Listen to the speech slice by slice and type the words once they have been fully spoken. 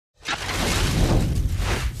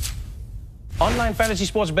Online fantasy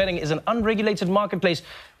sports betting is an unregulated marketplace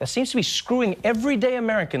that seems to be screwing everyday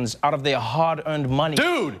Americans out of their hard-earned money.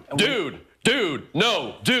 Dude,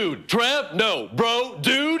 no. Dude, Trev, no. Bro,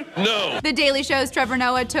 dude, no. The Daily Show's Trevor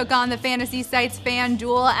Noah took on the fantasy sites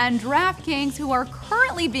FanDuel and DraftKings, who are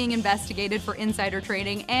currently being investigated for insider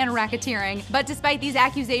trading and racketeering. But despite these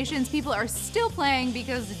accusations, people are still playing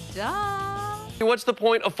because, duh. What's the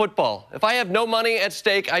point of football? If I have no money at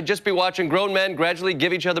stake, I'd just be watching grown men gradually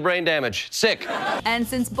give each other brain damage. Sick. And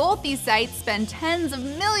since both these sites spend tens of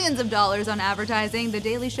millions of dollars on advertising, The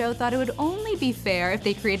Daily Show thought it would only be fair if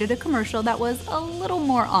they created a commercial that was a little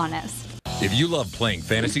more honest. If you love playing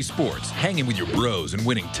fantasy sports, hanging with your bros, and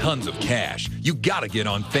winning tons of cash, you gotta get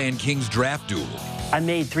on FanKings Draft Duel. I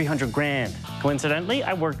made $300 grand. Coincidentally,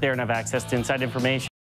 I work there and have access to inside information.